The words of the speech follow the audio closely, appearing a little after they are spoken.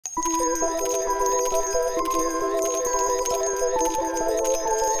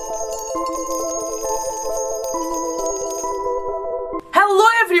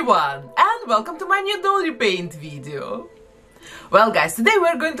everyone, and welcome to my new doll repaint video. Well guys, today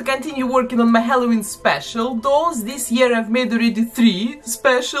we're going to continue working on my Halloween special dolls. This year I've made already 3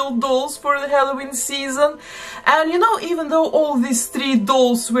 special dolls for the Halloween season. And you know, even though all these 3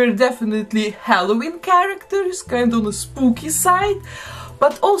 dolls were definitely Halloween characters, kind of on the spooky side,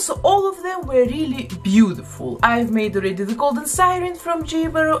 but also all of them were really beautiful. I've made already the Golden Siren from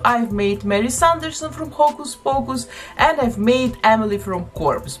Jimin, I've made Mary Sanderson from Hocus Pocus, and I've made Emily from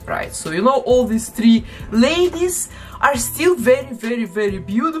Corpse Bride. So you know, all these 3 ladies are still very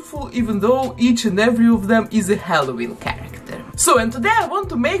beautiful, even though each and every of them is a Halloween character. So, and today I want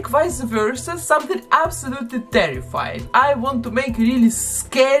to make vice versa, something absolutely terrifying. I want to make a really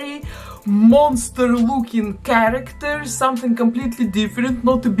scary, monster looking character, something completely different,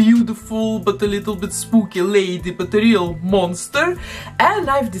 not a beautiful but a little bit spooky lady, but a real monster. And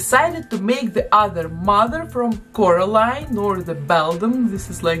I've decided to make the other mother from Coraline, or the Beldam. This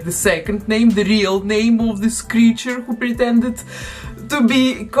is like the second name, the real name of this creature who pretended to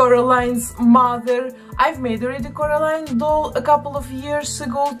be Coraline's mother. I've made already Coraline doll a couple of years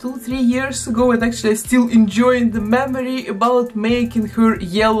ago, 2-3 years ago, and actually I still enjoying the memory about making her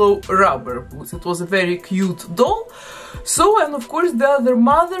yellow rubber boots. It was a very cute doll. So, and of course the other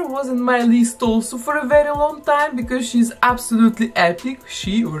mother was in my list also for a very long time, because she's absolutely epic.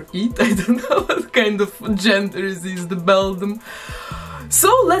 She or it, I don't know what kind of gender is the Beldam. So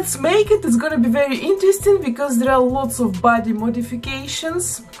let's make it. It's gonna be very interesting because there are lots of body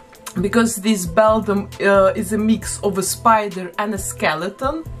modifications, because this Beldam is a mix of a spider and a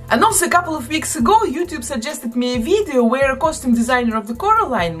skeleton. And also a couple of weeks ago YouTube suggested me a video where a costume designer of the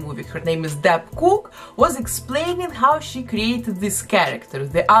Coraline movie, her name is Deb Cook, was explaining how she created this character,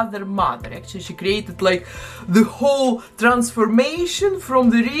 the other mother. Actually she created like the whole transformation from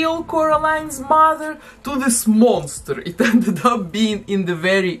the real Coraline's mother to this monster it ended up being in the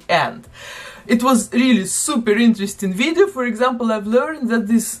very end. It was really super interesting video. For example, I've learned that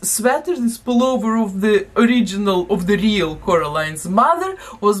this sweater, this pullover of the original, of the real Coraline's mother,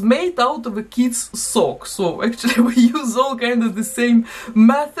 was made out of a kid's sock. So actually we use all kind of the same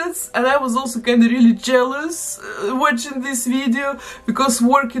methods, and I was also kind of really jealous watching this video, because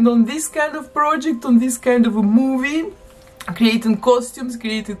working on this kind of project, on this kind of a movie, creating costumes,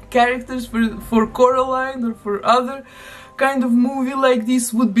 creating characters for Coraline or for other kind of movie like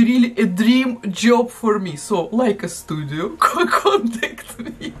this would be really a dream job for me. So, like a studio, contact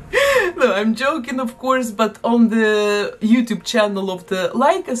me. No, I'm joking of course, but on the YouTube channel of the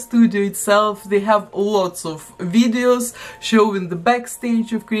Leica studio itself, they have lots of videos showing the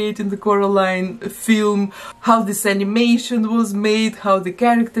backstage of creating the Coraline film, how this animation was made, how the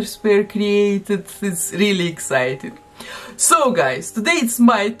characters were created. It's really exciting. So guys, today it's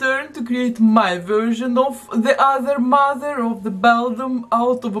my turn to create my version of the other mother of the Beldam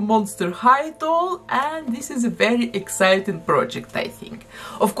out of a Monster High doll, and this is a very exciting project, I think.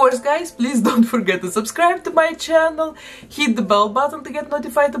 Of course guys, please don't forget to subscribe to my channel, hit the bell button to get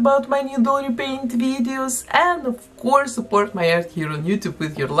notified about my new doll repaint videos, and of course support my art here on YouTube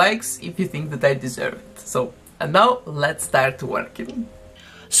with your likes if you think that I deserve it. So, and now let's start working.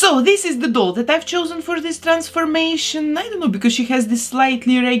 So this is the doll that I've chosen for this transformation. I don't know, because she has this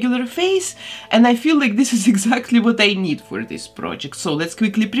slightly irregular face, and I feel like this is exactly what I need for this project. So let's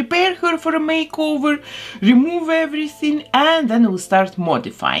quickly prepare her for a makeover, remove everything, and then we'll start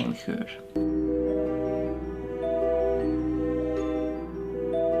modifying her.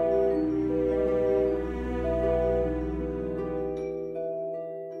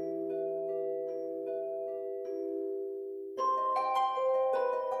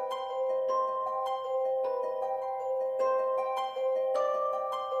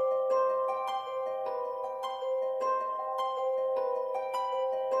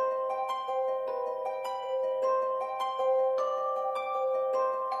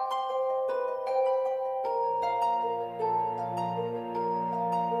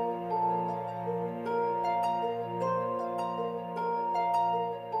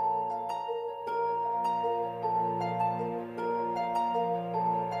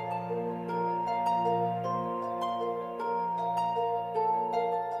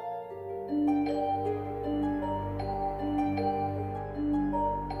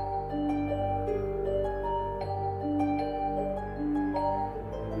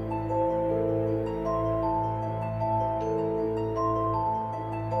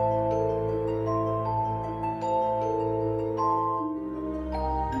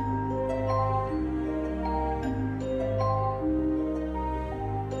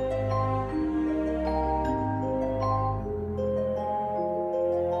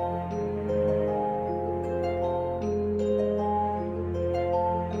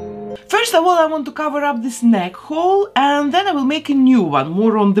 First of all, I want to cover up this neck hole, and then I will make a new one,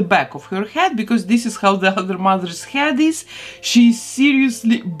 more on the back of her head, because this is how the other mother's head is. She's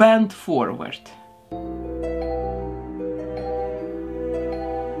seriously bent forward.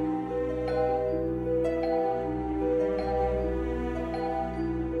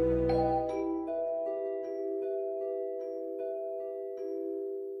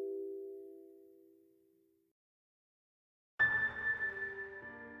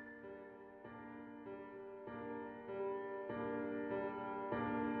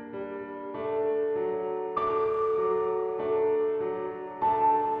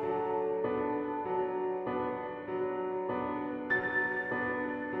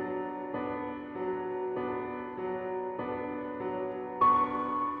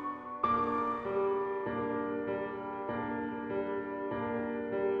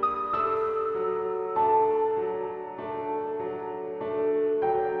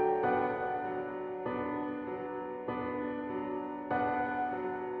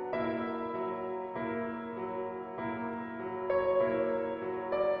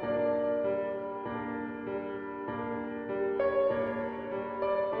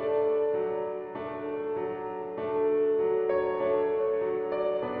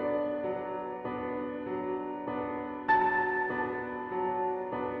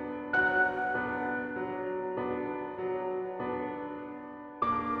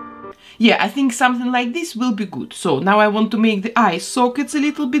 Yeah, I think something like this will be good. So now I want to make the eye sockets a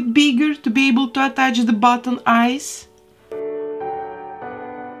little bit bigger to be able to attach the button eyes.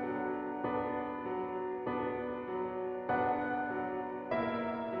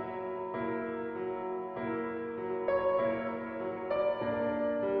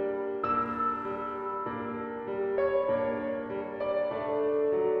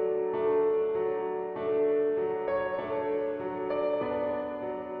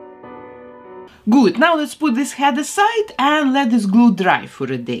 Good, now let's put this head aside and let this glue dry for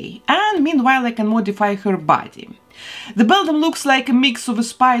a day. And meanwhile I can modify her body. The Beldam looks like a mix of a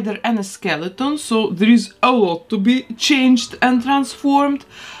spider and a skeleton, so there is a lot to be changed and transformed.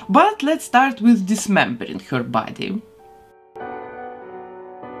 But let's start with dismembering her body.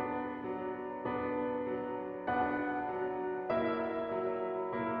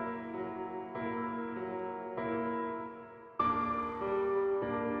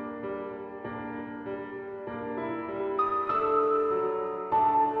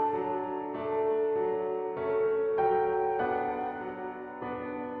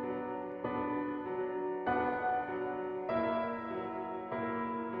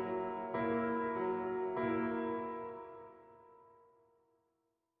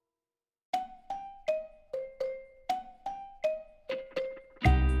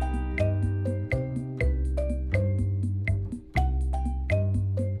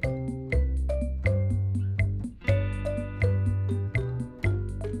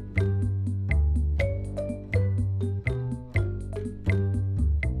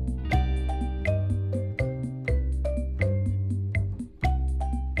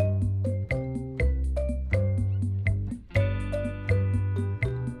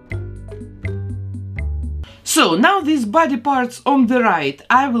 So now these body parts on the right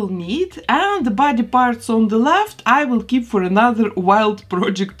I will need, and the body parts on the left I will keep for another wild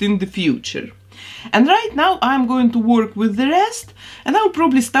project in the future. And right now I'm going to work with the rest, and I'll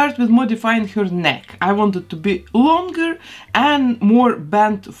probably start with modifying her neck. I want it to be longer and more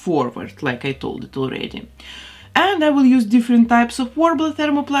bent forward, like I told it already. And I will use different types of warbler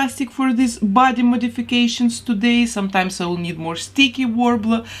thermoplastic for these body modifications today. Sometimes I will need more sticky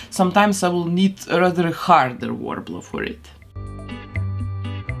warbler, sometimes I will need a rather harder warbler for it.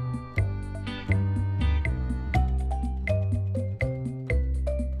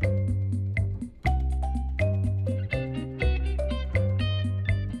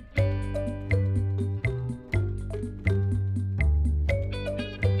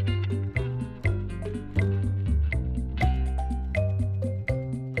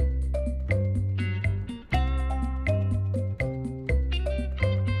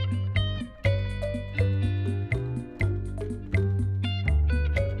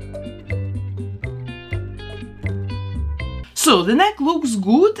 So the neck looks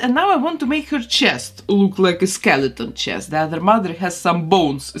good, and now I want to make her chest look like a skeleton chest. The other mother has some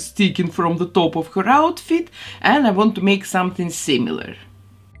bones sticking from the top of her outfit, and I want to make something similar.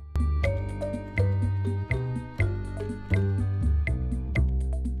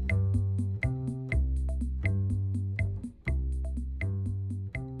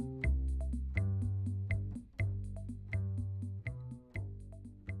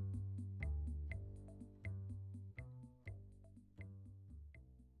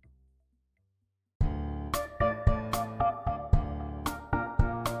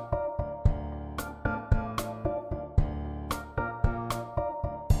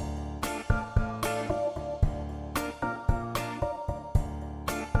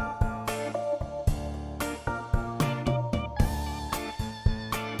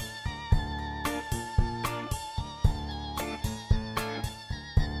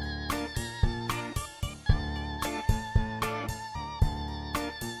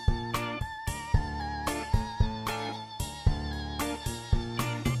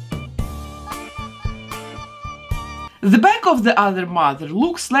 The back of the other mother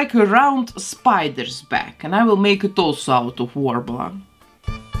looks like a round spider's back, and I will make it also out of Warbler.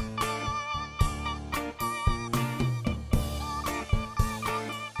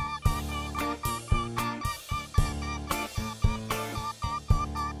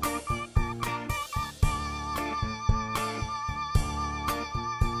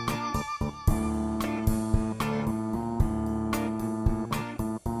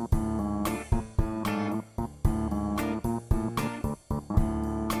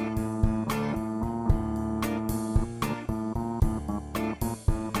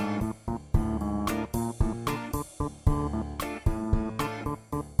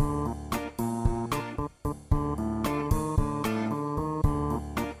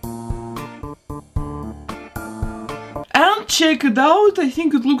 And check it out, I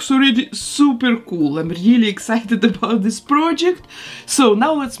think it looks already super cool. I'm really excited about this project. So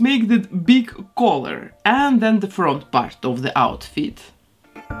now let's make the big collar and then the front part of the outfit.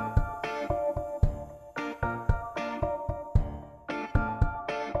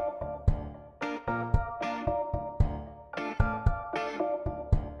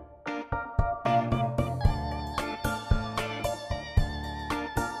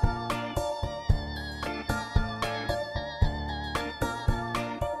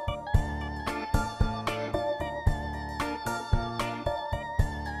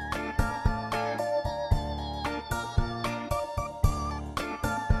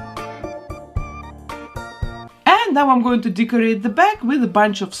 And now I'm going to decorate the back with a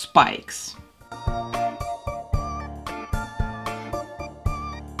bunch of spikes.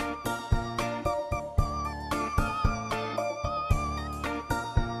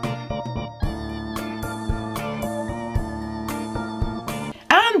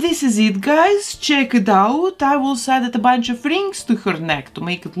 And this is it, guys, check it out. I also added a bunch of rings to her neck to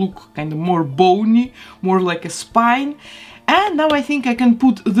make it look kind of more bony, more like a spine. And now I think I can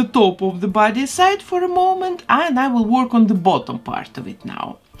put the top of the body aside for a moment, and I will work on the bottom part of it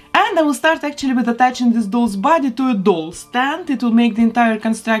now. And I will start actually with attaching this doll's body to a doll stand. It will make the entire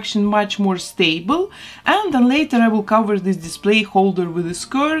construction much more stable. And then later I will cover this display holder with a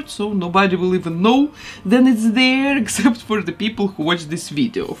skirt, so nobody will even know that it's there, except for the people who watch this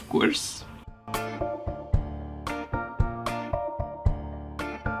video, of course.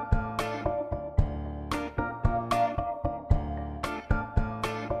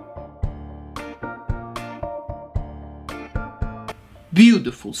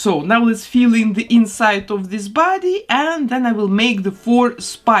 Beautiful. So now let's fill in the inside of this body, and then I will make the 4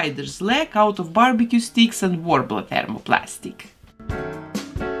 spiders' leg out of barbecue sticks and Warbler thermoplastic.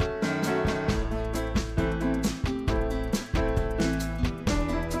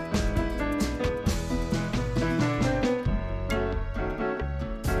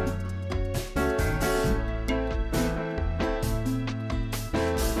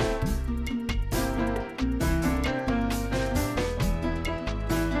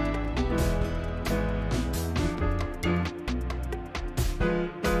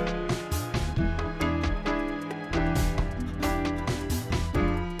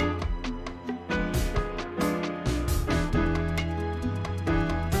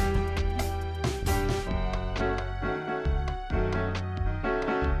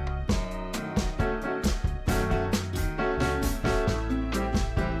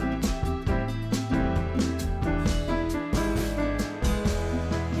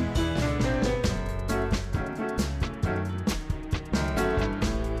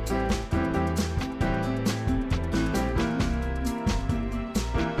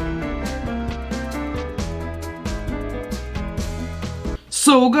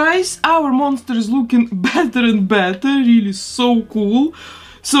 So guys, our monster is looking better and better, really so cool.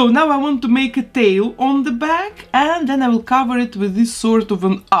 So now I want to make a tail on the back, and then I will cover it with this sort of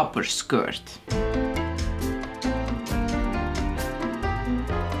an upper skirt.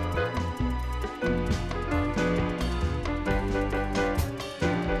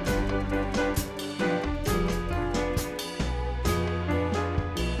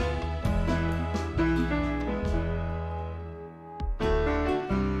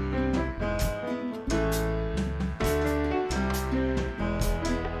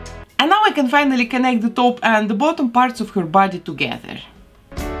 And now I can finally connect the top and the bottom parts of her body together.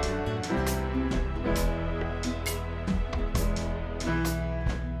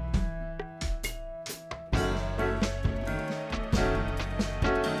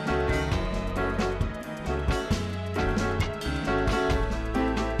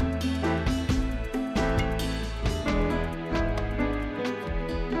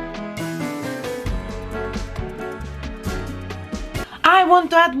 I want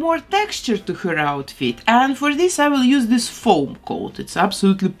to add more texture to her outfit, and for this I will use this foam coat. It's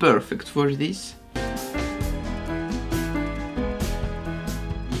absolutely perfect for this.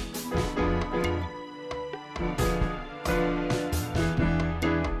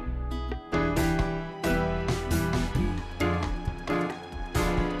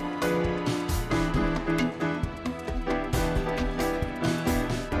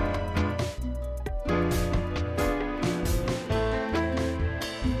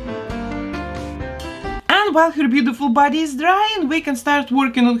 While her beautiful body is drying, we can start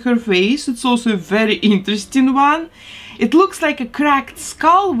working on her face. It's also a very interesting one. It looks like a cracked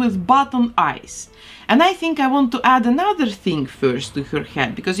skull with button eyes. And I think I want to add another thing first to her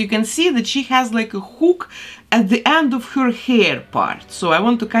head, because you can see that she has like a hook at the end of her hair part. So I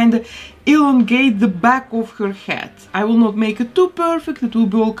want to kind of elongate the back of her head. I will not make it too perfect, it will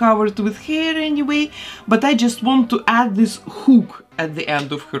be all covered with hair anyway, but I just want to add this hook at the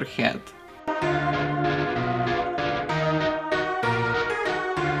end of her head.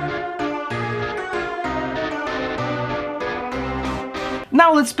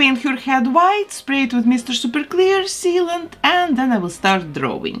 Now let's paint her head white, spray it with Mr. Super Clear sealant, and then I will start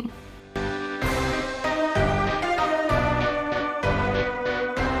drawing.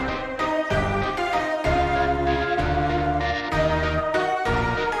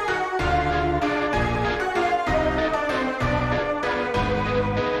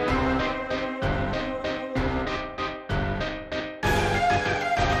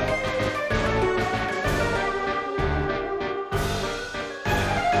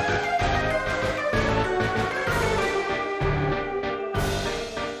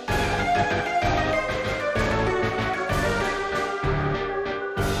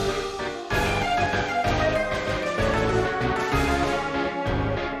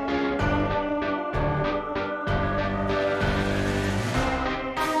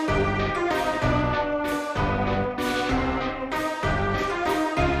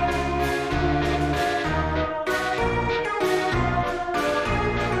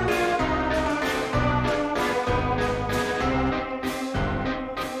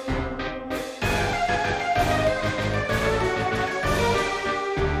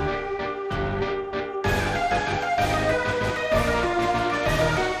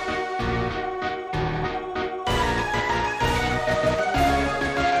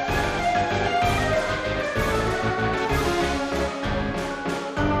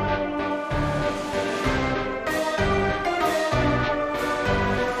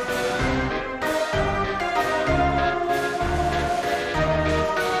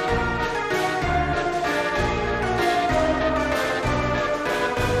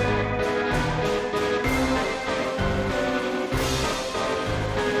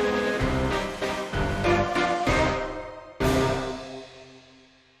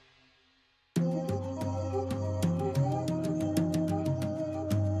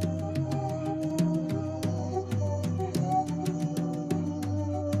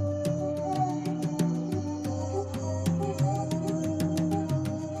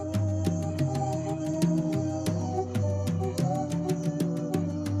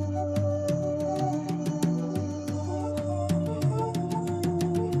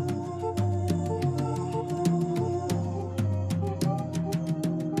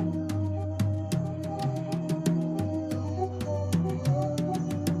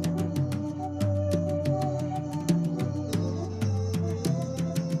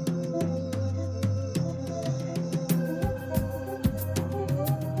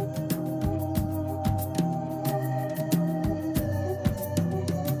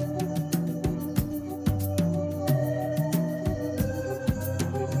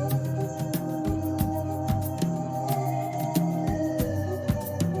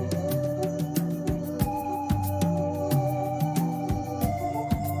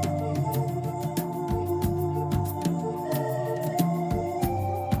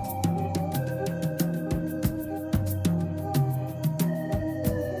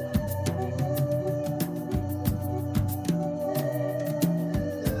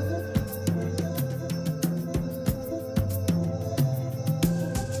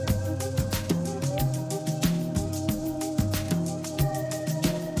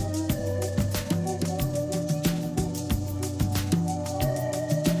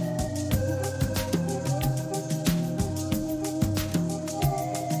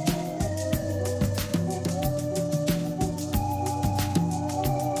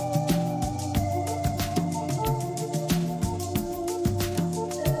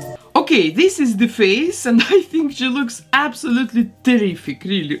 Okay, this is the face, and I think she looks absolutely terrific,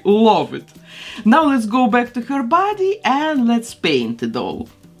 really, love it. Now let's go back to her body and let's paint the doll.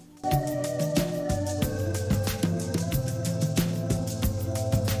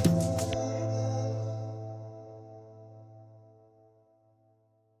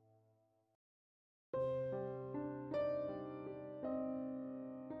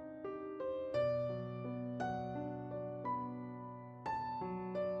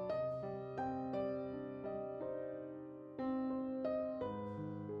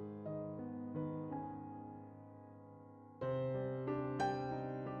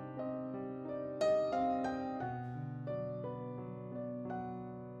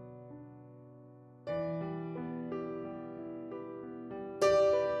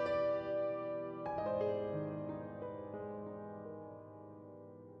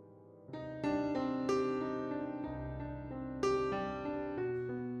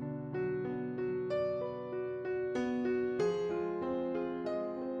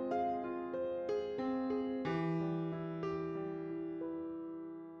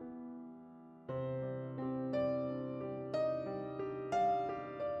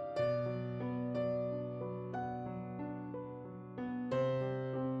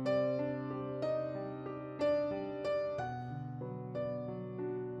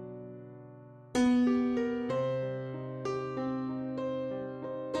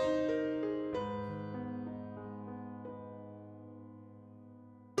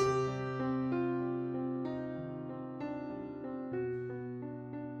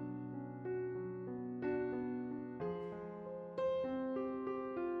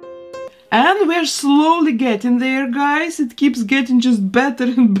 And we're slowly getting there, guys. It keeps getting just better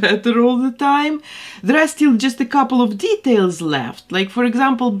and better all the time. There are still just a couple of details left. Like, for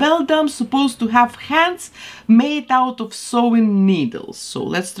example, Beldam's supposed to have hands made out of sewing needles. So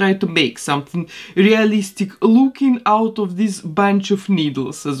let's try to make something realistic looking out of this bunch of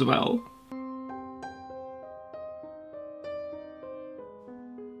needles as well.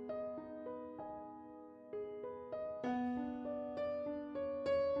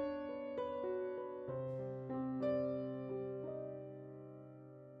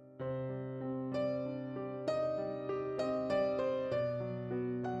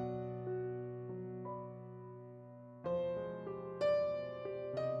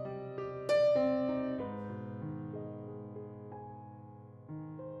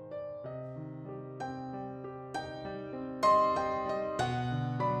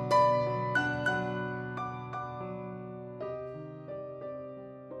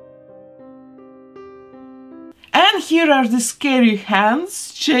 And here are the scary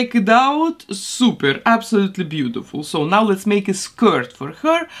hands. Check it out. Super, absolutely beautiful. So now let's make a skirt for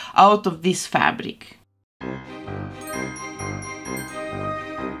her out of this fabric.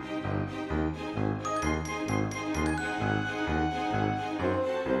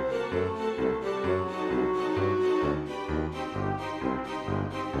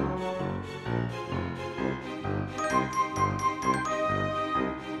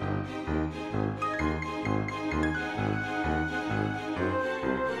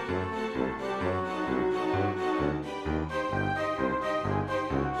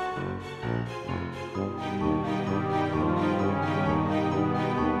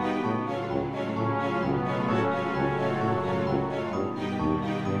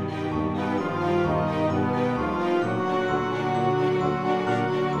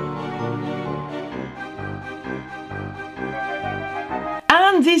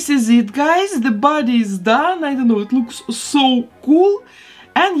 This is it, guys. The body is done. I don't know, it looks so cool.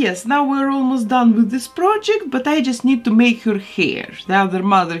 And yes, now we're almost done with this project, but I just need to make her hair. The other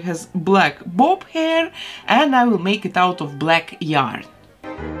mother has black bob hair, and I will make it out of black yarn.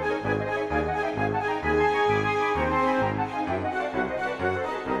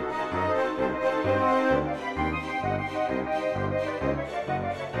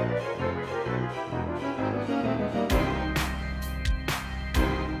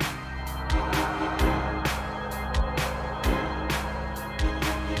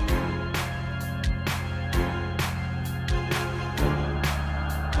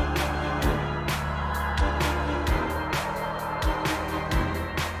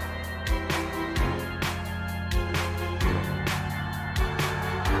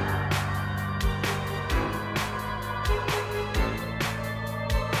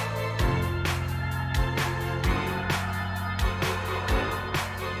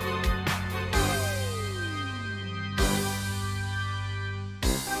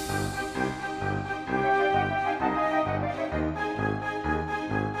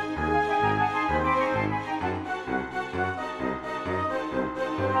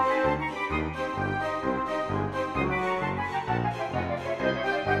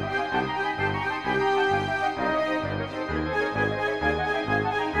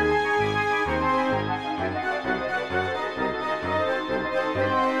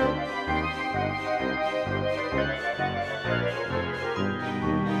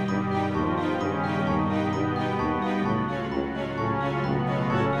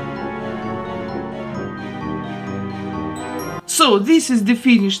 So this is the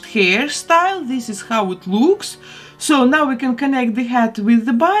finished hairstyle, this is how it looks. So now we can connect the hat with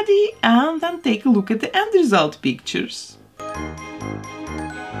the body and then take a look at the end result pictures.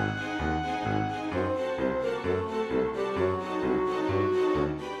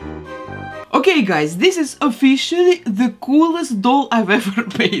 Okay guys, this is officially the coolest doll I've ever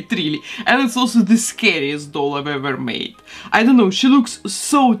made, really. And it's also the scariest doll I've ever made. I don't know, she looks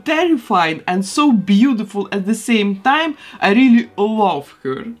so terrifying and so beautiful at the same time. I really love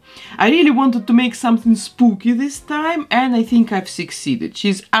her. I really wanted to make something spooky this time and I think I've succeeded.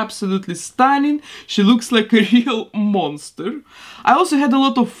 She's absolutely stunning. She looks like a real monster. I also had a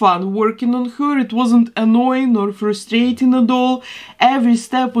lot of fun working on her. It wasn't annoying or frustrating at all. Every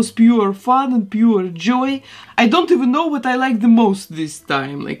step was pure fun and pure joy. I don't even know what I liked the most this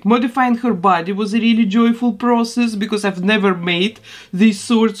time. Like, modifying her body was a really joyful process because I've never made these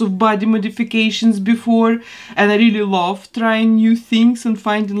sorts of body modifications before, and I really love trying new things and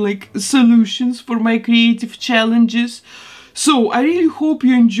finding like solutions for my creative challenges. So, I really hope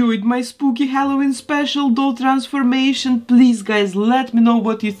you enjoyed my spooky Halloween special doll transformation. Please guys, let me know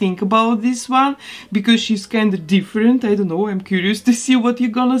what you think about this one, because she's kinda different. I don't know, I'm curious to see what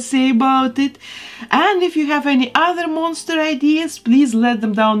you're gonna say about it. And if you have any other monster ideas, please let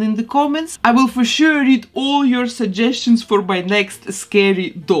them down in the comments. I will for sure read all your suggestions for my next scary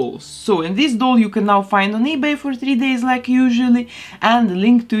dolls. So, and this doll you can now find on eBay for 3 days like usually, and the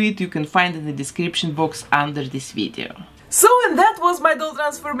link to it you can find in the description box under this video. So, and that was my doll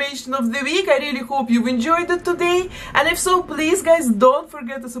transformation of the week. I really hope you enjoyed it today. And if so, please guys, don't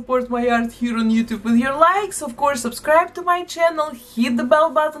forget to support my art here on YouTube with your likes. Of course, subscribe to my channel, hit the bell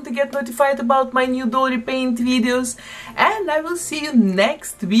button to get notified about my new doll repaint videos. And I will see you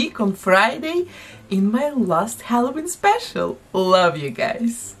next week on Friday in my last Halloween special. Love you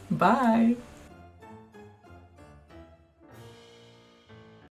guys. Bye.